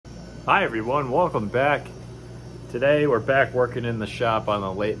Hi everyone, welcome back. Today we're back working in the shop on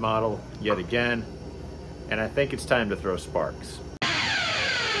the late model yet again, and I think it's time to throw sparks.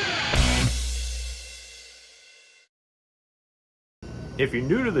 If you're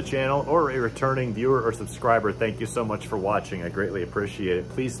new to the channel or a returning viewer or subscriber, thank you so much for watching. I greatly appreciate it.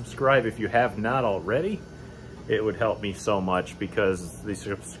 Please subscribe if you have not already. It would help me so much because the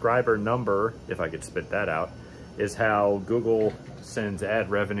subscriber number, if I could spit that out, is how Google sends ad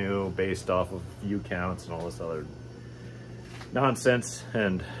revenue based off of view counts and all this other nonsense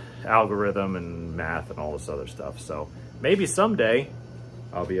and algorithm and math and all this other stuff. So maybe someday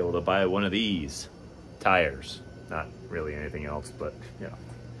I'll be able to buy one of these tires. Not really anything else, but you know,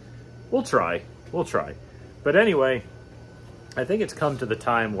 we'll try. But anyway, I think it's come to the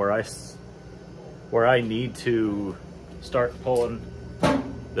time where I need to start pulling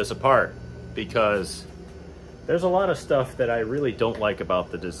this apart, because there's a lot of stuff that I really don't like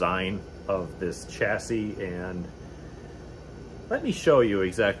about the design of this chassis, and let me show you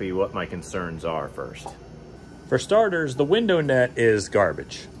exactly what my concerns are first. For starters, the window net is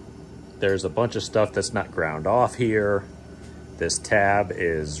garbage. There's a bunch of stuff that's not ground off here. This tab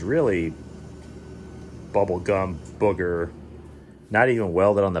is really bubblegum booger, not even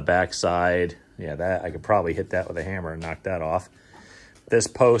welded on the back side. Yeah, that I could probably hit that with a hammer and knock that off. This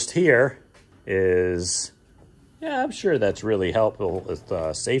post here is, yeah, I'm sure that's really helpful with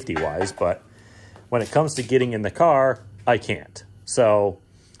safety-wise, but when it comes to getting in the car, I can't. So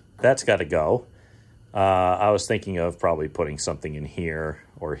that's got to go. I was thinking of probably putting something in here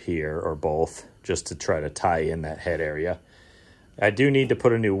or both, just to try to tie in that head area. I do need to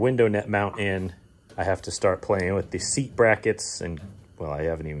put a new window net mount in. I have to start playing with the seat brackets, and well, I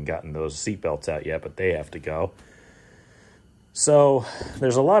haven't even gotten those seat belts out yet, but they have to go. So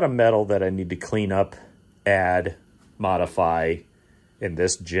there's a lot of metal that I need to clean up, add, modify in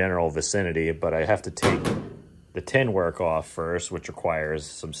this general vicinity, but I have to take the tin work off first, which requires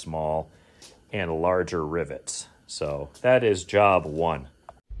some small and larger rivets. So that is job one.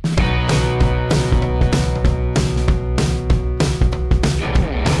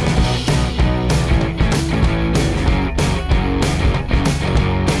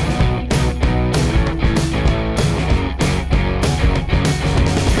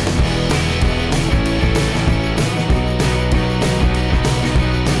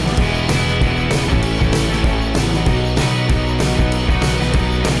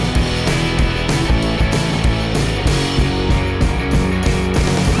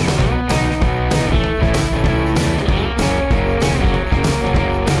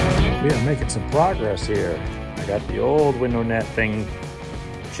 Making some progress here. I got the old window net thing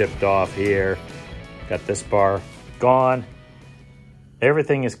chipped off here. Got this bar gone.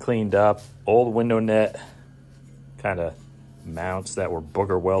 Everything is cleaned up. Old window net kind of mounts that were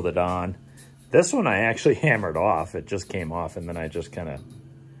booger welded on. This one I actually hammered off. It just came off, and then I just kind of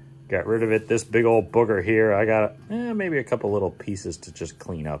got rid of it. This big old booger here, I got maybe a couple little pieces to just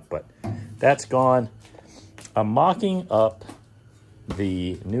clean up, but that's gone. I'm mocking up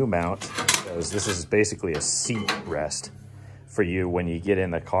the new mount, because this is basically a seat rest for you when you get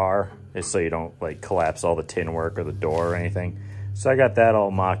in the car, is so you don't like collapse all the tin work or the door or anything. So I got that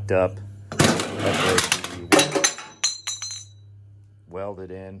all mocked up. That's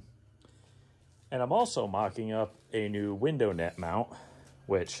welded in. And I'm also mocking up a new window net mount,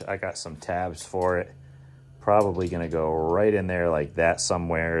 which I got some tabs for it. Probably gonna go right in there like that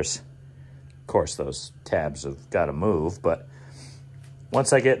somewheres. Of course, those tabs have got to move, but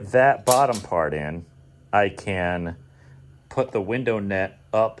once I get that bottom part in, I can put the window net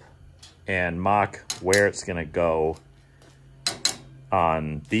up and mock where it's gonna go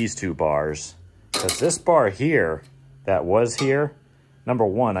on these two bars. Because this bar here, that was here, number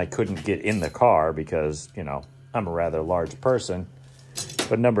one, I couldn't get in the car because, you know, I'm a rather large person.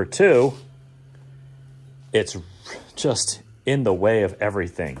 But number two, it's just in the way of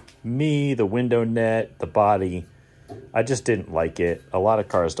everything. Me, the window net, the body. I just didn't like it. A lot of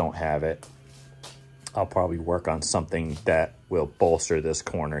cars don't have it. I'll probably work on something that will bolster this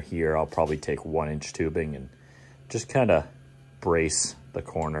corner here. I'll probably take 1-inch tubing and just kind of brace the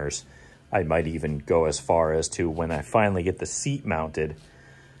corners. I might even go as far as to, when I finally get the seat mounted,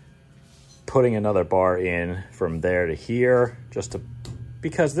 putting another bar in from there to here, just to,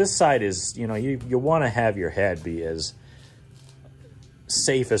 because this side is, you know, you want to have your head be as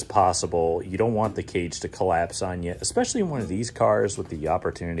safe as possible. You don't want the cage to collapse on you, especially in one of these cars with the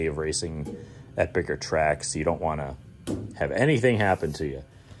opportunity of racing at bigger tracks. You don't want to have anything happen to you.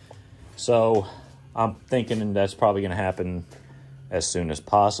 So I'm thinking that's probably going to happen as soon as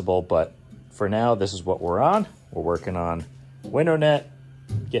possible, but for now, this is what we're on. We're working on window net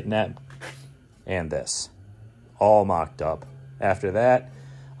getting that and this all mocked up. After that,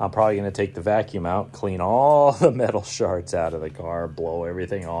 I'm probably going to take the vacuum out, clean all the metal shards out of the car, blow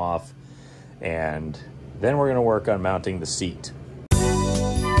everything off, and then we're going to work on mounting the seat.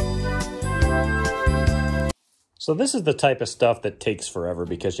 So this is the type of stuff that takes forever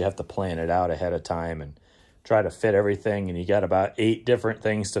because you have to plan it out ahead of time and try to fit everything, and you got about 8 different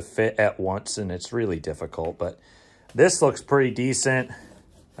things to fit at once, and it's really difficult. But this looks pretty decent.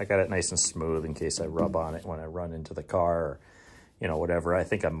 I got it nice and smooth in case I rub on it when I run into the car or, you know, whatever. I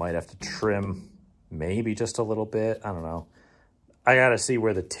think I might have to trim maybe just a little bit. I don't know. I got to see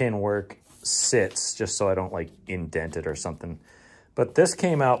where the tin work sits just so I don't like indent it or something. But this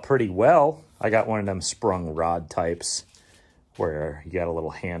came out pretty well. I got one of them sprung rod types where you got a little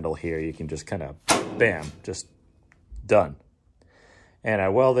handle here. You can just kind of, bam, just done. And I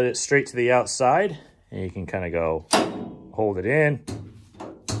welded it straight to the outside, and you can kind of go hold it in.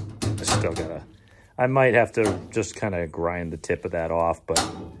 I still gotta, I might have to just kind of grind the tip of that off, but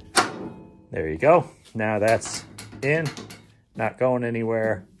there you go. Now that's in, not going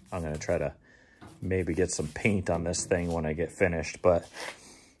anywhere. I'm gonna try to maybe get some paint on this thing when I get finished, but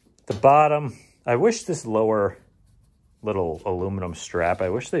the bottom, I wish this lower little aluminum strap, I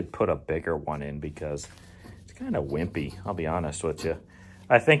wish they'd put a bigger one in because it's kind of wimpy, I'll be honest with you.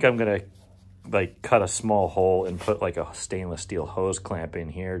 I think I'm gonna like cut a small hole and put like a stainless steel hose clamp in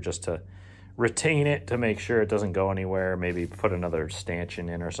here just to retain it, to make sure it doesn't go anywhere. Maybe put another stanchion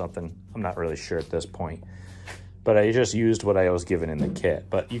in or something. I'm not really sure at this point, but I just used what I was given in the kit.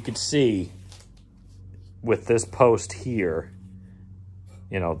 But you can see with this post here,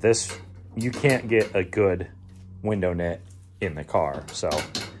 you know, this, you can't get a good window net in the car. So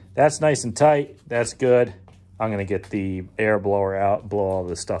that's nice and tight. That's good. I'm going to get the air blower out, blow all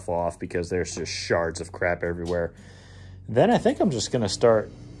this stuff off because there's just shards of crap everywhere. Then I think I'm just going to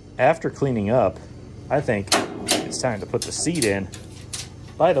start, after cleaning up, I think it's time to put the seat in.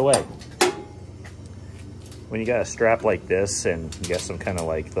 By the way, when you got a strap like this and you got some kind of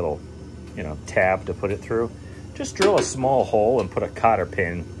like little, you know, tab to put it through, just drill a small hole and put a cotter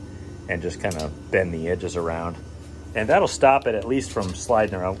pin and just kind of bend the edges around. And that'll stop it at least from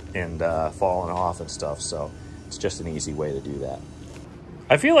sliding around and falling off and stuff. So it's just an easy way to do that.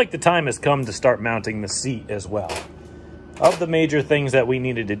 I feel like the time has come to start mounting the seat as well. Of the major things that we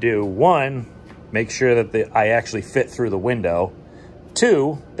needed to do, 1, make sure that I actually fit through the window.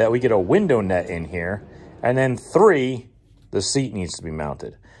 2, that we get a window net in here. And then 3, the seat needs to be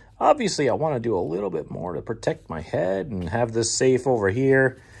mounted. Obviously, I want to do a little bit more to protect my head and have this safe over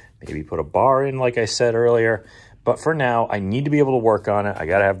here. Maybe put a bar in like I said earlier. But for now, I need to be able to work on it. I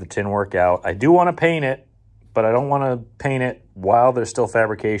got to have the tin work out. I do want to paint it, but I don't want to paint it while there's still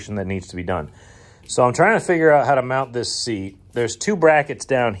fabrication that needs to be done. So I'm trying to figure out how to mount this seat. There's 2 brackets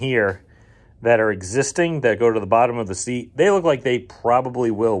down here that are existing that go to the bottom of the seat. They look like they probably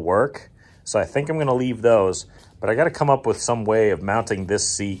will work. So I think I'm going to leave those, but I got to come up with some way of mounting this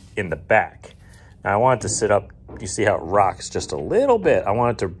seat in the back. Now I want it to sit up. You see how it rocks just a little bit. I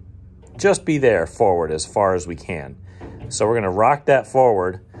want it to just be there forward as far as we can. So we're going to rock that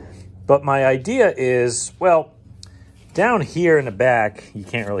forward. But my idea is, well, down here in the back, you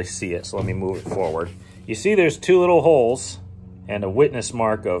can't really see it, so let me move it forward. You see there's 2 little holes and a witness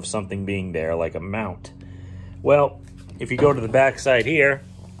mark of something being there, like a mount. Well, if you go to the back side here,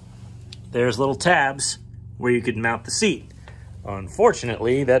 there's little tabs where you could mount the seat.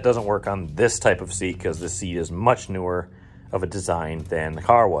 Unfortunately, that doesn't work on this type of seat because the seat is much newer of a design than the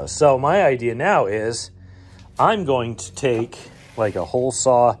car was. So my idea now is I'm going to take like a hole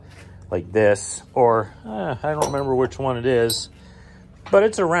saw like this, or I don't remember which one it is, but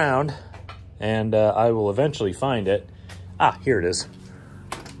it's around, and I will eventually find it. Ah, here it is.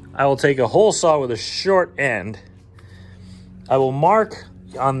 I will take a hole saw with a short end. I will mark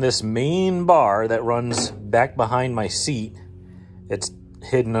on this main bar that runs back behind my seat. It's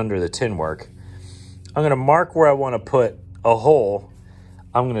hidden under the tin work. I'm going to mark where I want to put a hole.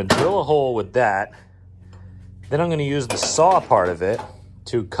 I'm going to drill a hole with that. Then I'm going to use the saw part of it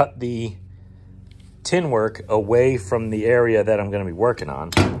to cut the tin work away from the area that I'm going to be working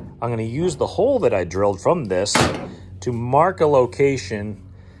on. I'm going to use the hole that I drilled from this to mark a location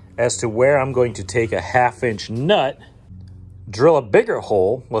as to where I'm going to take a 1/2-inch nut, drill a bigger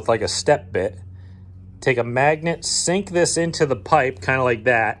hole with like a step bit, take a magnet, sink this into the pipe, kind of like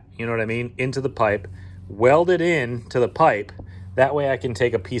that, you know what I mean, into the pipe, weld it in to the pipe. That way I can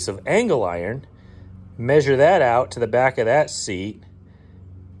take a piece of angle iron, measure that out to the back of that seat,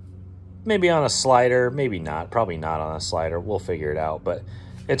 maybe on a slider, maybe not, probably not on a slider. We'll figure it out. But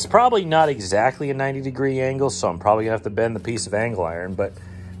It's probably not exactly a 90-degree angle, so I'm probably going to have to bend the piece of angle iron. But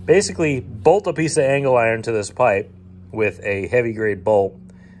basically, bolt a piece of angle iron to this pipe with a heavy-grade bolt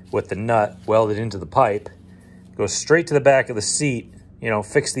with the nut welded into the pipe. Go straight to the back of the seat, you know,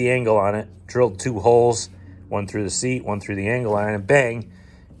 fix the angle on it, drilled 2 holes, one through the seat, one through the angle iron, and bang,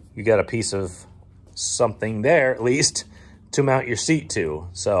 you got a piece of something there, at least, to mount your seat to.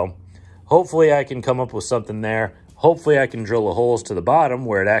 So hopefully I can come up with something there. Hopefully I can drill the holes to the bottom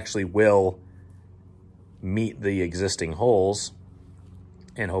where it actually will meet the existing holes,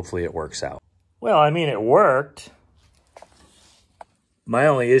 and hopefully it works out. Well, I mean, it worked. My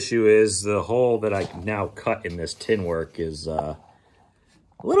only issue is the hole that I can now cut in this tin work is a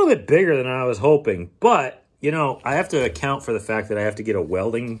little bit bigger than I was hoping. But, you know, I have to account for the fact that I have to get a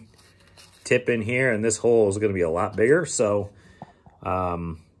welding tip in here, and this hole is going to be a lot bigger. So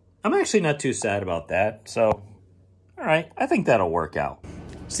I'm actually not too sad about that. So, all right, I think that'll work out.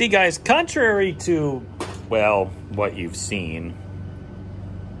 See, guys, contrary to, well, what you've seen,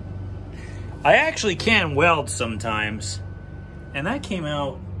 I actually can weld sometimes. And that came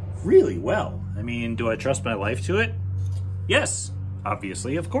out really well. I mean, do I trust my life to it? Yes,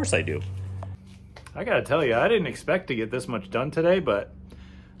 obviously, of course I do. I gotta tell you, I didn't expect to get this much done today, but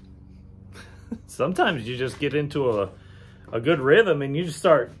sometimes you just get into a good rhythm and you just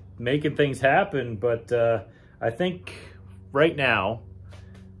start making things happen. But I think right now,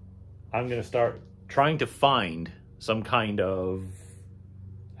 I'm gonna start trying to find some kind of,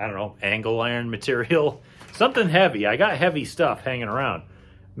 I don't know, angle iron material. Something heavy. I got heavy stuff hanging around.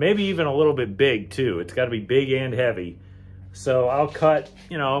 Maybe even a little bit big too. It's got to be big and heavy. So I'll cut,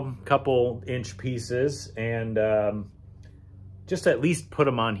 you know, a couple inch pieces and just at least put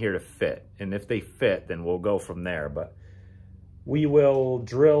them on here to fit. And if they fit, then we'll go from there. But we will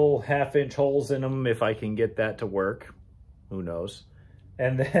drill 1/2-inch holes in them if I can get that to work. Who knows?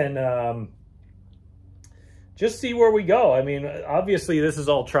 And then just see where we go. I mean, obviously this is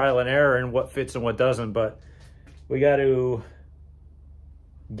all trial and error and what fits and what doesn't, but we got to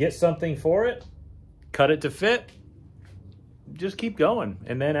get something for it, cut it to fit, just keep going.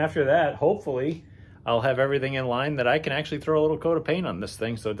 And then after that, hopefully I'll have everything in line that I can actually throw a little coat of paint on this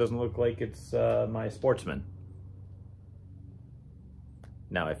thing so it doesn't look like it's my Sportsman.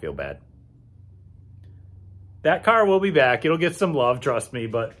 Now I feel bad. That car will be back. It'll get some love, trust me,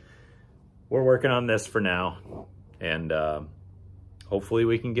 but we're working on this for now, and hopefully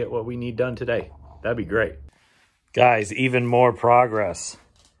we can get what we need done today. That'd be great. Guys, even more progress.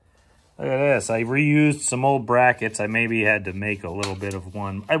 Look at this. I reused some old brackets. I maybe had to make a little bit of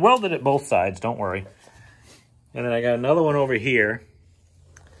one. I welded it both sides, don't worry. And then I got another one over here.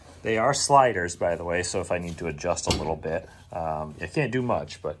 They are sliders, by the way, so if I need to adjust a little bit, I can't do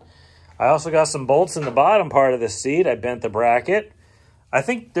much. But I also got some bolts in the bottom part of the seat. I bent the bracket. I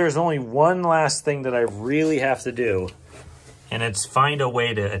think there's only one last thing that I really have to do, and it's find a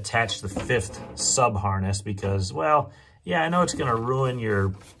way to attach the 5th sub harness because, well, yeah, I know it's gonna ruin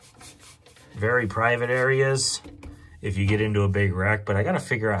your very private areas if you get into a big wreck, but I gotta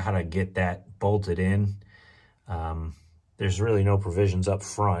figure out how to get that bolted in. There's really no provisions up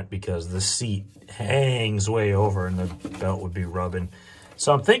front because the seat hangs way over and the belt would be rubbing.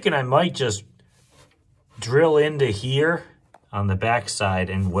 So I'm thinking I might just drill into here on the back side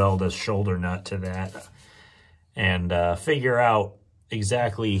and weld a shoulder nut to that and figure out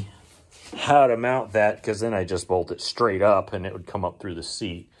exactly how to mount that, because then I just bolt it straight up and it would come up through the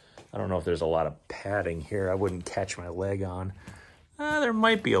seat. I don't know if there's a lot of padding here. I wouldn't catch my leg on. There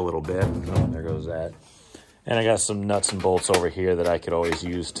might be a little bit. Oh, there goes that. And I got some nuts and bolts over here that I could always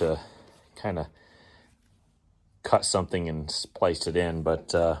use to kind of cut something and splice it in.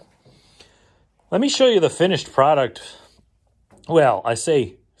 But let me show you the finished product. Well, I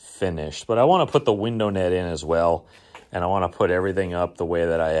say finished, but I want to put the window net in as well. And I want to put everything up the way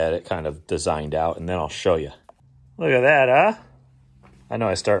that I had it kind of designed out, and then I'll show you. Look at that, huh? I know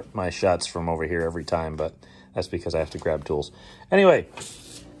I start my shots from over here every time, but that's because I have to grab tools. Anyway,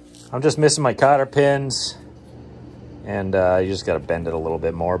 I'm just missing my cotter pins, and you just got to bend it a little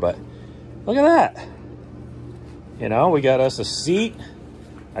bit more, but look at that. You know, we got us a seat.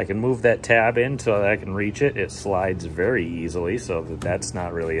 I can move that tab in so that I can reach it. It slides very easily, so that's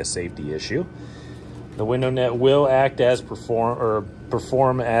not really a safety issue. The window net will act as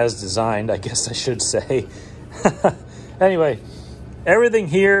perform as designed, I guess I should say. Anyway, everything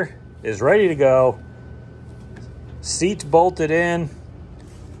here is ready to go. Seats bolted in.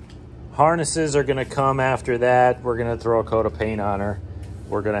 Harnesses are gonna come after that. We're gonna throw a coat of paint on her.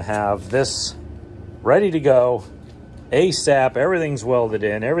 We're gonna have this ready to go ASAP. Everything's welded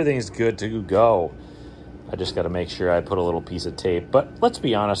in. Everything's good to go. I just got to make sure I put a little piece of tape. But let's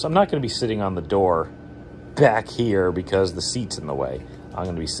be honest, I'm not going to be sitting on the door back here because the seat's in the way. I'm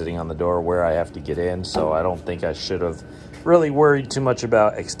going to be sitting on the door where I have to get in, so I don't think I should have really worried too much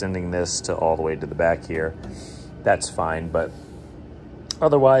about extending this to all the way to the back here. That's fine, but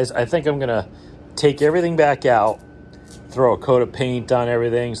otherwise, I think I'm going to take everything back out, throw a coat of paint on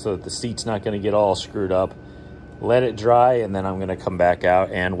everything so that the seat's not going to get all screwed up, let it dry, and then I'm going to come back out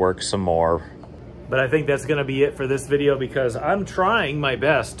and work some more. But I think that's going to be it for this video because I'm trying my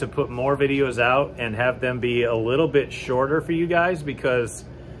best to put more videos out and have them be a little bit shorter for you guys because,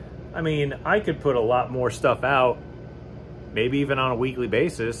 I mean, I could put a lot more stuff out, maybe even on a weekly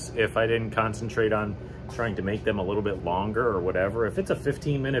basis, if I didn't concentrate on trying to make them a little bit longer or whatever. If it's a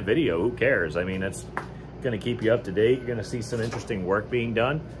 15-minute video, who cares? I mean, it's going to keep you up to date. You're going to see some interesting work being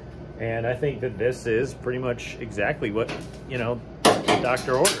done. And I think that this is pretty much exactly what, you know, the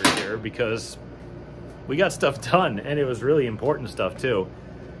doctor ordered here because we got stuff done, and it was really important stuff too.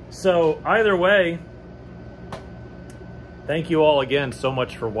 So either way, thank you all again so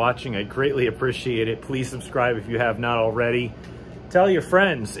much for watching. I greatly appreciate it. Please subscribe if you have not already. Tell your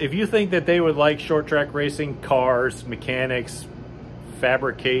friends if you think that they would like short track racing, cars, mechanics,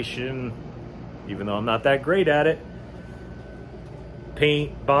 fabrication, even though I'm not that great at it,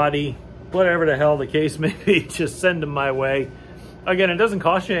 paint, body, whatever the hell the case may be, just send them my way. Again, it doesn't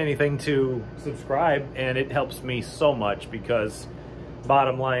cost you anything to subscribe, and it helps me so much because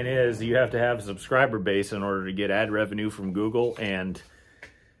bottom line is you have to have a subscriber base in order to get ad revenue from Google, and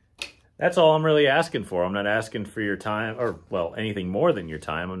that's all I'm really asking for. I'm not asking for your time, or, well, anything more than your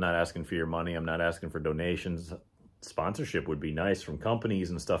time. I'm not asking for your money. I'm not asking for donations. Sponsorship would be nice from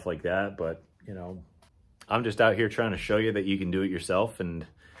companies and stuff like that, but, you know, I'm just out here trying to show you that you can do it yourself and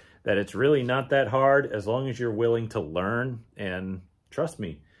that it's really not that hard as long as you're willing to learn. And trust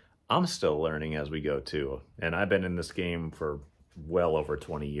me, I'm still learning as we go too. And I've been in this game for well over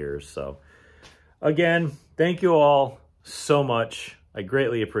 20 years. So again, thank you all so much. I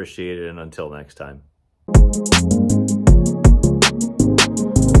greatly appreciate it. And until next time.